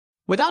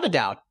Without a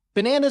doubt,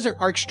 bananas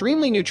are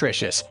extremely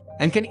nutritious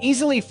and can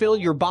easily fill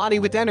your body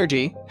with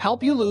energy,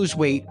 help you lose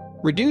weight,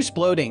 reduce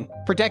bloating,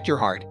 protect your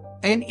heart,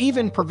 and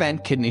even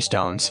prevent kidney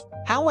stones.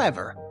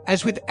 However,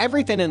 as with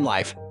everything in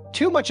life,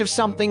 too much of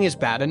something is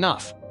bad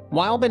enough.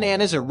 While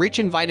bananas are rich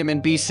in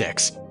vitamin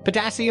B6,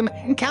 potassium,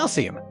 and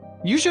calcium,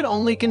 you should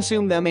only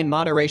consume them in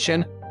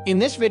moderation. In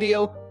this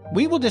video,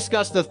 we will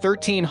discuss the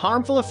 13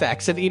 harmful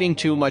effects of eating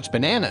too much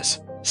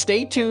bananas.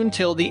 Stay tuned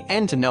till the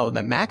end to know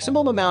the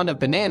maximum amount of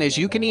bananas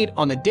you can eat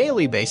on a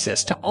daily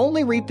basis to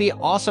only reap the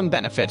awesome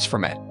benefits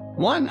from it.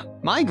 1.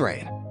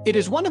 Migraine. It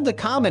is one of the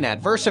common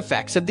adverse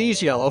effects of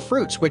these yellow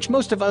fruits which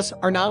most of us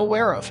are not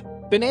aware of.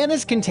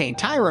 Bananas contain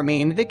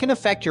tyramine that can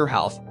affect your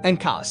health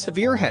and cause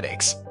severe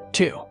headaches.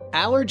 2.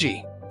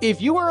 Allergy.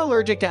 If you are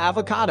allergic to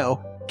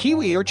avocado,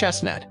 kiwi, or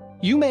chestnut,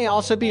 you may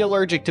also be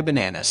allergic to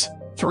bananas.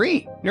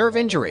 3. Nerve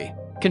injury.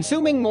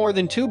 Consuming more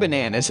than 2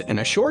 bananas in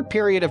a short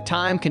period of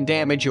time can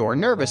damage your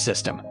nervous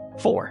system.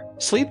 4.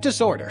 Sleep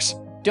disorders.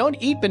 Don't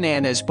eat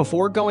bananas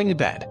before going to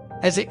bed,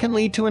 as it can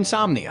lead to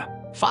insomnia.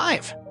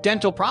 5.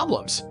 Dental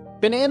problems.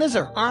 Bananas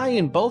are high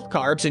in both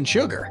carbs and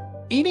sugar.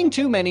 Eating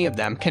too many of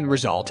them can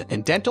result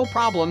in dental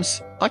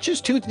problems, such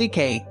as tooth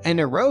decay and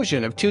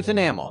erosion of tooth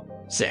enamel.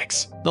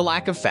 6. The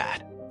lack of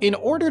fat. In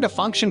order to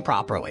function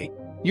properly,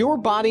 your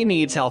body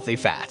needs healthy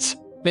fats.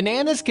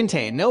 Bananas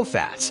contain no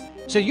fats,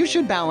 so you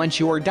should balance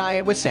your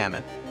diet with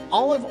salmon,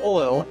 olive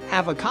oil,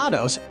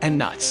 avocados, and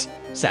nuts.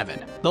 7.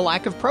 The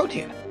lack of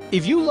protein.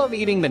 If you love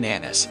eating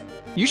bananas,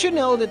 you should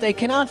know that they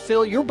cannot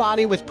fill your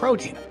body with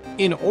protein.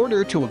 In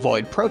order to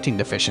avoid protein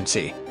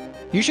deficiency,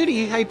 you should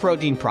eat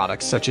high-protein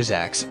products such as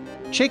eggs,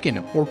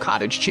 chicken, or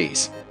cottage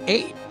cheese.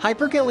 8.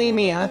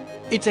 Hyperkalemia.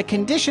 It's a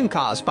condition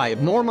caused by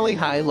abnormally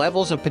high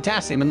levels of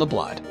potassium in the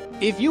blood.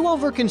 If you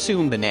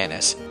overconsume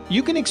bananas,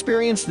 you can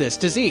experience this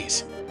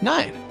disease.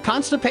 9.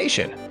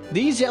 Constipation.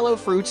 These yellow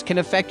fruits can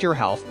affect your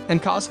health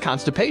and cause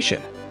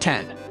constipation.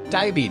 10.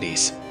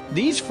 Diabetes.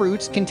 These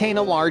fruits contain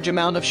a large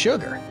amount of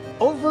sugar.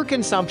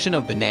 Overconsumption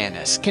of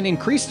bananas can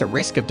increase the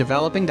risk of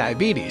developing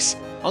diabetes.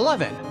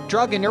 11.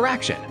 Drug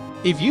interaction.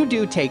 If you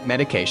do take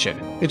medication,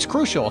 it's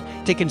crucial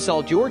to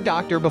consult your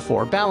doctor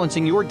before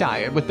balancing your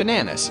diet with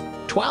bananas.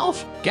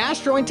 12.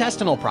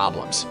 Gastrointestinal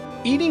problems.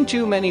 Eating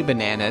too many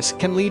bananas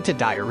can lead to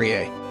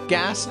diarrhea,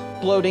 gas,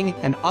 bloating,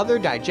 and other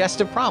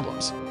digestive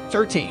problems.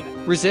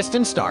 13.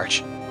 Resistant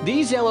starch.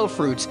 These yellow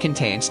fruits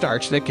contain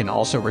starch that can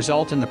also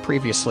result in the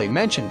previously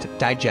mentioned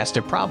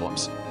digestive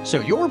problems. So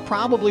you're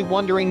probably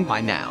wondering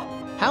by now,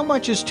 how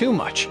much is too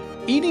much?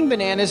 Eating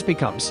bananas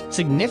becomes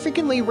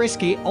significantly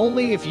risky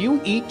only if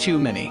you eat too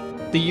many.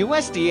 The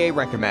USDA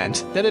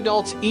recommends that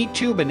adults eat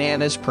 2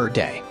 bananas per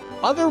day.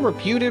 Other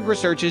reputed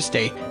researchers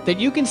state that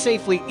you can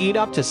safely eat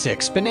up to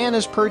 6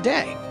 bananas per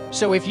day.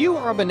 So if you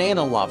are a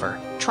banana lover,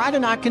 try to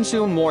not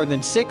consume more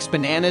than 6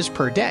 bananas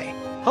per day.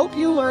 Hope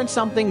you learned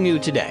something new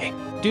today.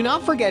 Do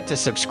not forget to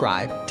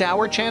subscribe to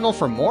our channel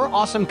for more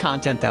awesome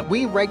content that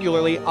we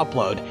regularly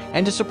upload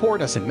and to support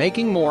us in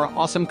making more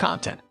awesome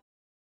content.